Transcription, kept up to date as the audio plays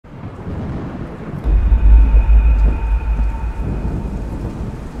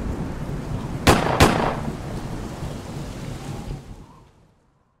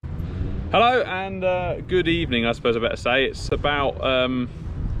Hello and good evening, I suppose I better say. It's about 10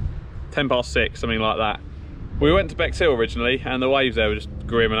 past 6, something like that. We went to Bexhill originally and the waves there were just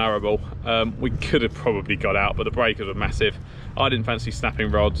grim and horrible. We could have probably got out, but the breakers were massive. I didn't fancy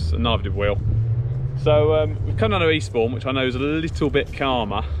snapping rods and neither did Will. So we've come down to Eastbourne, which I know is a little bit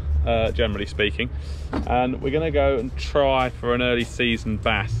calmer, generally speaking. And we're gonna go and try for an early season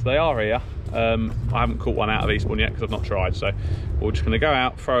bass. They are here. I haven't caught one out of Eastbourne yet because I've not tried, so we're just going to go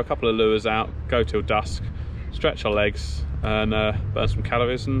out, throw a couple of lures out, go till dusk, stretch our legs and burn some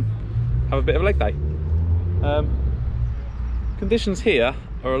calories and have a bit of a leg day. Conditions here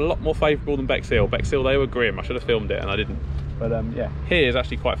are a lot more favourable than Bexhill. Bexhill, they were grim. I should have filmed it and I didn't, but yeah, here is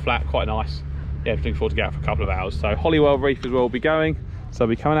actually quite flat, quite nice. Yeah, looking forward to get out for a couple of hours. So Holywell Reef is where we'll be going, so I'll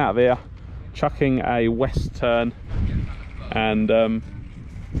be coming out of here, chucking a west turn and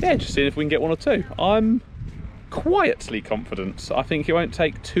yeah, just seeing if we can get one or two. I'm quietly confident. I think it won't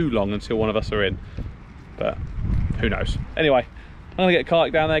take too long until one of us are in, but who knows. Anyway, I'm gonna get a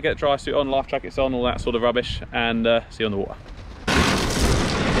kayak down there, get a dry suit on, life jackets on, all that sort of rubbish, and see you on the water.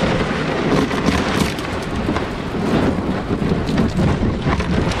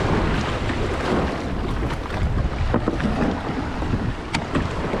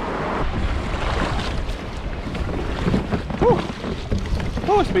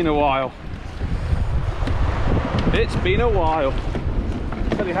 Oh, it's been a while. It's been a while. I'll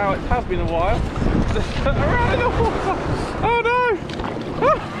tell you how it has been a while. Around in the water. Oh no!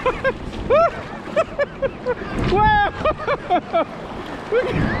 Wow!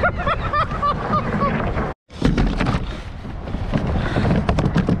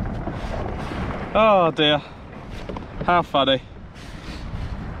 Oh dear. How funny.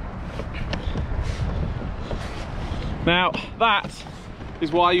 Now that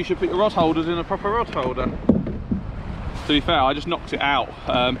is why you should put your rod holders in a proper rod holder. To be fair, I just knocked it out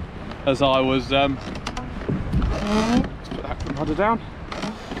as I was let's put that rudder down.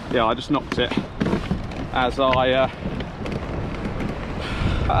 Yeah, I just knocked it as I've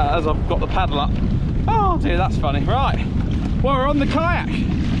got the paddle up. Oh dear, that's funny. Right, well, we're on the kayak.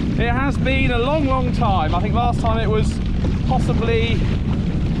 It has been a long time. I think last time it was possibly,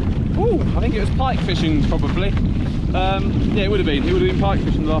 I think it was pike fishing probably. Yeah, it would have been pike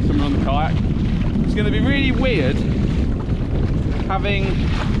fishing the last time we were on the kayak. It's going to be really weird having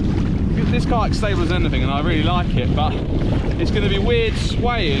this kayak stable as anything, and I really like it, but it's going to be weird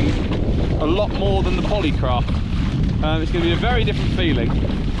swaying a lot more than the polycraft. It's going to be a very different feeling.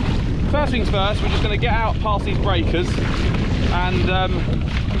 First things first, we're just going to get out past these breakers and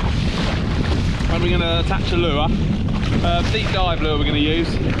we're going to attach a lure, deep dive lure we're going to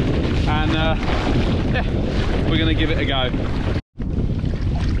use, and yeah, we're going to give it a go.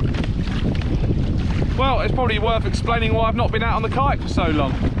 Well, it's probably worth explaining why I've not been out on the kayak for so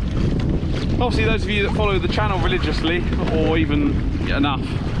long. Obviously, those of you that follow the channel religiously, or even enough,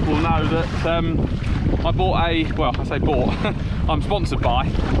 will know that I bought a, well, I say bought, I'm sponsored by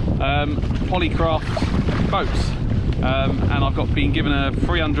Polycraft boats, and I've been given a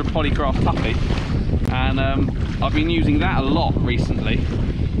 300 Polycraft tuppy, and I've been using that a lot recently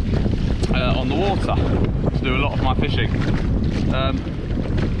on the water to do a lot of my fishing,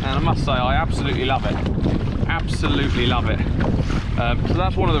 and I must say I absolutely love it. Absolutely love it. So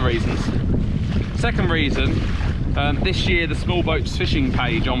that's one of the reasons. Second reason, this year the Small Boats Fishing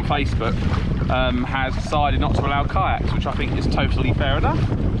page on Facebook has decided not to allow kayaks, which I think is totally fair enough.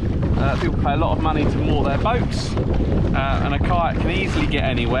 People pay a lot of money to moor their boats, and a kayak can easily get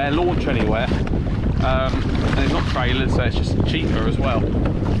anywhere, launch anywhere, and it's not trailered, so it's just cheaper as well.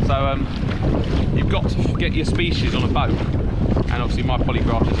 So you've got to get your species on a boat, and obviously my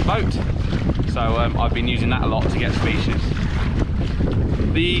polycraft is a boat, so I've been using that a lot to get species.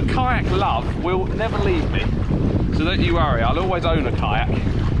 The kayak love will never leave me, so don't you worry, I'll always own a kayak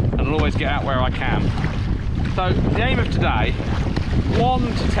and I'll always get out where I can. So the aim of today,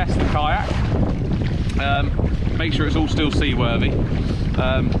 one, to test the kayak, make sure it's all still seaworthy, so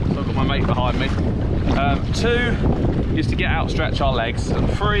I've got my mate behind me. Two is to get out, stretch our legs, and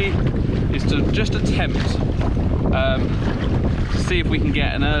three is to just attempt to see if we can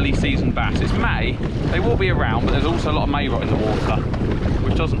get an early season bass. It's May, they will be around, but there's also a lot of May rot in the water,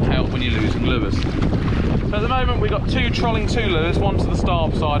 which doesn't help when you're losing lures. So at the moment we've got trolling two lures, one to the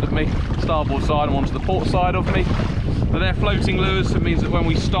starboard side of me, starboard side, and one to the port side of me. But they're floating lures, so it means that when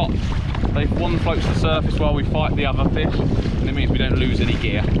we stop, one floats to the surface while we fight the other fish, and it means we don't lose any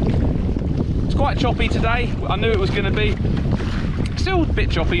gear. It's quite choppy today. I knew it was going to be. Still a bit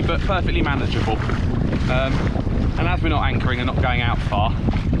choppy, but perfectly manageable. And as we're not anchoring and not going out far,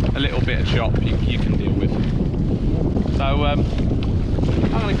 a little bit of chop you can deal with. So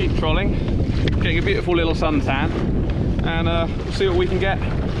I'm going to keep trolling, getting a beautiful little suntan, and we'll see what we can get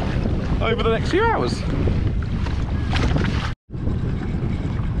over the next few hours.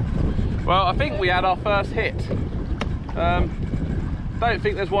 Well, I think we had our first hit. Don't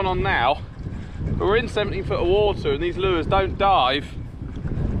think there's one on now, but we're in 17 foot of water and these lures don't dive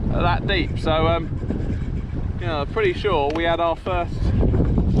that deep, so you know, pretty sure we had our first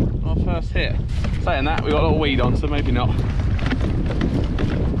hit. Saying that, we got a little weed on, so maybe not.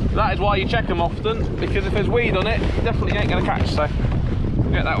 That is why you check them often, because if there's weed on it, you definitely ain't going to catch. So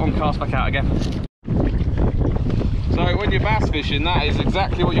we'll get that one cast back out again. So when you're bass fishing, that is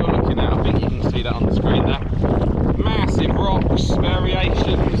exactly what you're looking at. I think you can see that on the screen there. Massive rocks,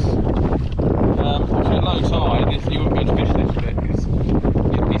 variations. Obviously at low tide, you wouldn't be able to fish this bit because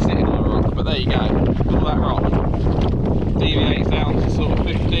you'd be sitting on a rock. But there you go, all that rock deviates down to sort of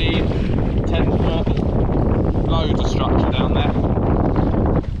 15, 10 foot. Loads of structure down there.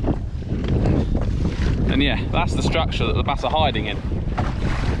 And yeah, that's the structure that the bass are hiding in.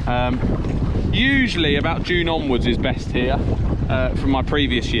 Usually about June onwards is best here, from my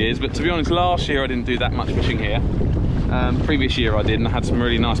previous years, but to be honest, last year I didn't do that much fishing here. Previous year I did, and I had some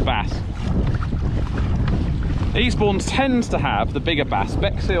really nice bass. Eastbourne tends to have the bigger bass.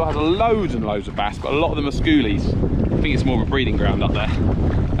 Bexhill has loads and loads of bass, but a lot of them are schoolies. I think it's more of a breeding ground up there.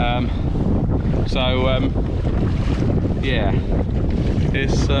 Yeah,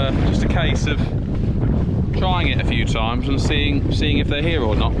 it's just a case of trying it a few times and seeing if they're here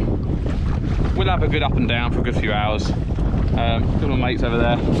or not. We'll have a good up and down for a good few hours. Got my mates over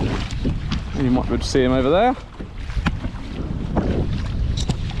there. You might be able to see them over there.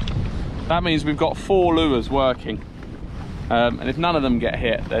 That means we've got 4 lures working. And if none of them get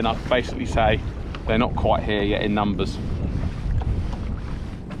hit, then I basically say they're not quite here yet in numbers.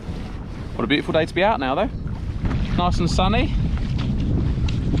 What a beautiful day to be out now though. Nice and sunny.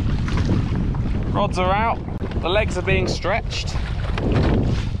 Rods are out, the legs are being stretched.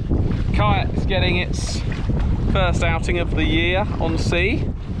 Kayak is getting its first outing of the year on sea,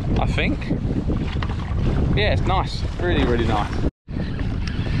 I think. Yeah, it's nice, really, really nice.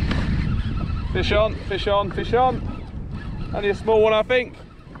 Fish on, fish on, fish on. Only a small one, I think.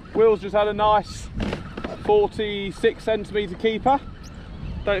 Will's just had a nice 46 centimetre keeper.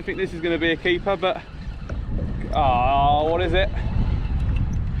 Don't think this is going to be a keeper, but oh, what is it?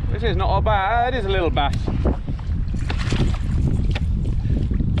 This is not a bad, it is a little bass.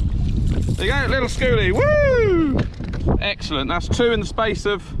 There you go, little schoolie, woo! Excellent, that's 2 in the space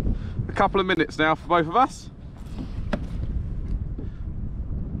of a couple of minutes now for both of us.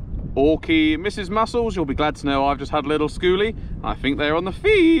 Orky, Mrs. Muscles, you'll be glad to know I've just had a little schoolie. I think they're on the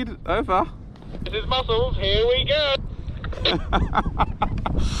feed, over. Mrs. Muscles, here we go!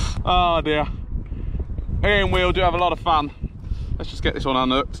 Oh dear. Me and Will do have a lot of fun. Let's just get this one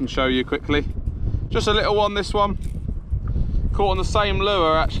unhooked and show you quickly. Just a little one, this one. Caught on the same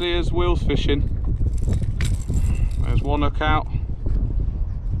lure actually as Will's fishing. There's one hook out.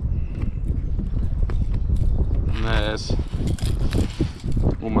 And there's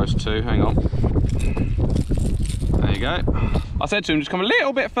almost 2, hang on. There you go. I said to him, just come a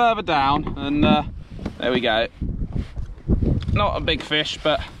little bit further down, and there we go. Not a big fish,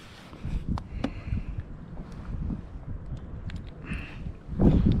 but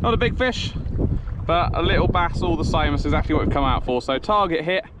not a big fish, but a little bass all the same. That's exactly what we've come out for. So target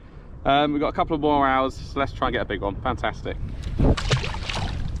hit. We've got a couple of more hours, so let's try and get a big one. Fantastic.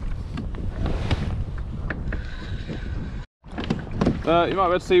 You might be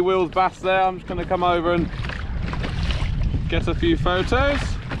able to see Will's bass there. I'm just going to come over and get a few photos.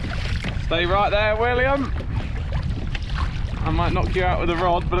 Stay right there, William. I might knock you out with a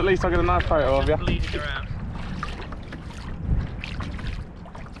rod, but at least I'll get a nice photo of you.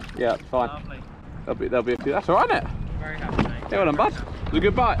 Yeah, fine. Lovely. There'll be a few. That's all right, isn't it? Very happy, mate. Yeah, well done, bud. It was a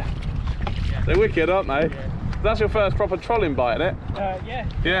good bite. Yeah. They're wicked, aren't they? Yeah. That's your first proper trolling bite, isn't it? Yeah.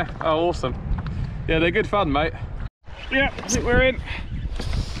 Yeah. Oh, awesome. Yeah, they're good fun, mate. Yeah, I think we're in.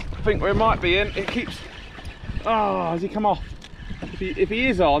 I think we might be in. It keeps. Oh, has he come off? If he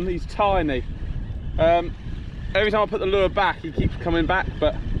is on, he's tiny. Every time I put the lure back, he keeps coming back,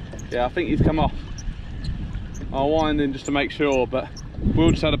 but yeah, I think he's come off. I'll wind in just to make sure, but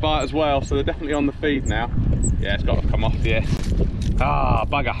Will just had a bite as well, so they're definitely on the feed now. Yeah, it's got to come off, yeah. Ah,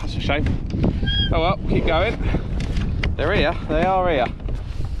 bugger, that's a shame. Oh well, keep going. They're here, they are here.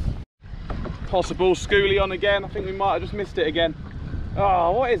 Possible schoolie on again. I think we might have just missed it again.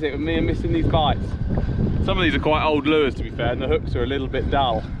 Oh, what is it with me and missing these bites? Some of these are quite old lures, to be fair, and the hooks are a little bit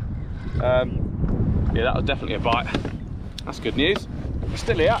dull. Yeah, that was definitely a bite. That's good news. We're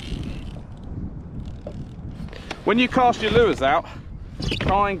still here. When you cast your lures out,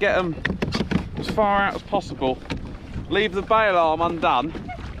 Try and get them as far out as possible. Leave the bail arm undone.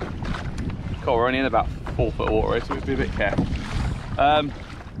 God, we're only in about 4 foot water, so we have to be a bit careful.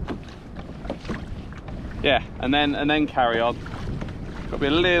 Yeah, and then carry on. Got to be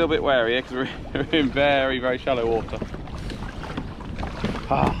a little bit wary here because we're in very, very shallow water.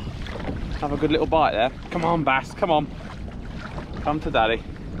 Ah, have a good little bite there. Come on, bass, come on. Come to daddy.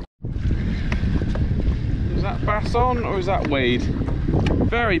 Is that bass on or is that weed?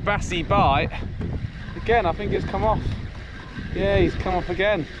 Very bassy bite. Again, I think it's come off. Yeah, he's come off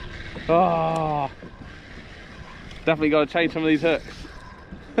again. Oh, definitely got to change some of these hooks.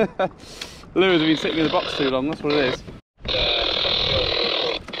 Lures have been sitting in the box too long, that's what it is.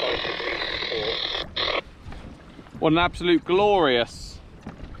 What an absolute glorious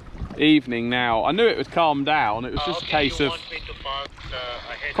evening now. I knew it would calm down, it was just a case of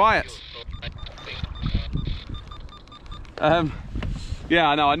quiet. Yeah,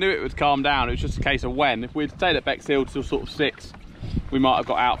 I know, I knew it would calm down, it was just a case of when. If we'd stayed at Bexhill till sort of 6, we might have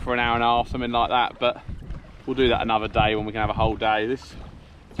got out for an hour and a half, something like that, but we'll do that another day when we can have a whole day. This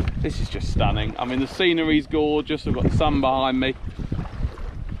is just stunning. I mean, the scenery's gorgeous, I've got the sun behind me.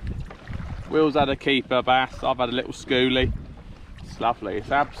 Will's had a keeper bass, I've had a little schoolie. It's lovely,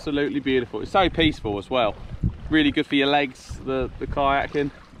 it's absolutely beautiful. It's so peaceful as well. Really good for your legs, the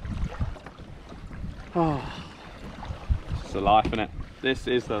kayaking. Oh, it's the life, isn't it? This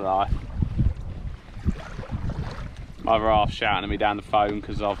is the life. My other half's shouting at me down the phone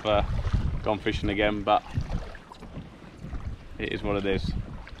because I've gone fishing again, but it is what it is.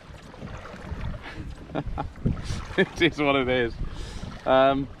 It is what it is.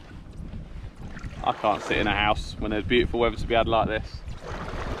 I can't sit in a house when there's beautiful weather to be had like this.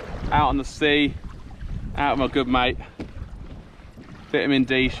 Out on the sea, out with my good mate. Vitamin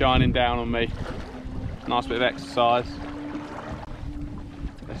D shining down on me. Nice bit of exercise.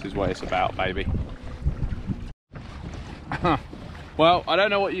 This is what it's about, baby. Well, I don't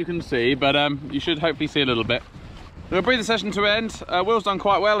know what you can see, but you should hopefully see a little bit. We'll bring the session to an end. Will's done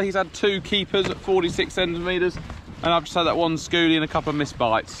quite well. He's had 2 keepers at 46 centimetres, and I've just had that 1 schoolie and a couple of missed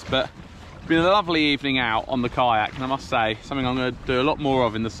bites. But it's been a lovely evening out on the kayak, and I must say, something I'm going to do a lot more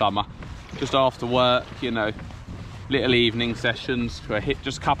of in the summer. Just after work, you know, little evening sessions for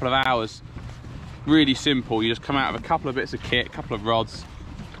just a couple of hours. Really simple. You just come out with a couple of bits of kit, a couple of rods,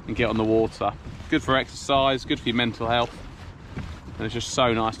 and get on the water. Good for exercise, good for your mental health, and it's just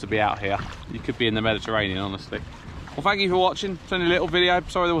so nice to be out here. You could be in the Mediterranean, honestly. Well, thank you for watching. It's only a little video.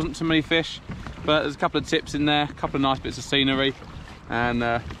 Sorry there wasn't too many fish, but there's a couple of tips in there, a couple of nice bits of scenery, and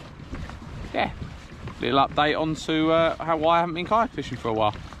yeah, little update on to why I haven't been kayak fishing for a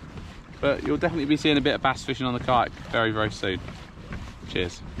while. But you'll definitely be seeing a bit of bass fishing on the kayak very, very soon.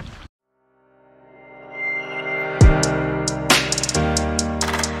 Cheers.